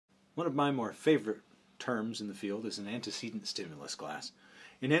One of my more favorite terms in the field is an antecedent stimulus class.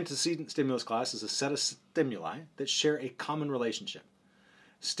 An antecedent stimulus class is a set of stimuli that share a common relationship.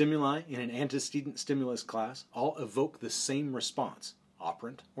 Stimuli in an antecedent stimulus class all evoke the same response,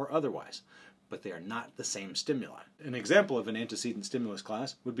 operant or otherwise, but they are not the same stimuli. An example of an antecedent stimulus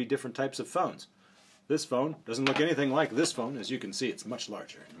class would be different types of phones. This phone doesn't look anything like this phone. As you can see, it's much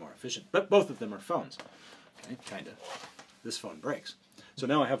larger and more efficient, but both of them are phones. Okay, kind of. This phone breaks. So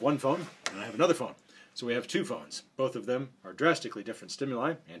now I have one phone and I have another phone. So we have two phones. Both of them are drastically different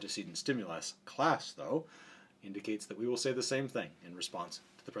stimuli. Antecedent stimulus class, though, indicates that we will say the same thing in response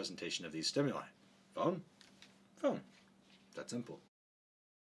to the presentation of these stimuli. Phone, phone. That simple.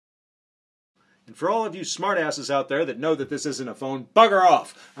 And for all of you smartasses out there that know that this isn't a phone, bugger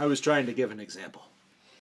off! I was trying to give an example.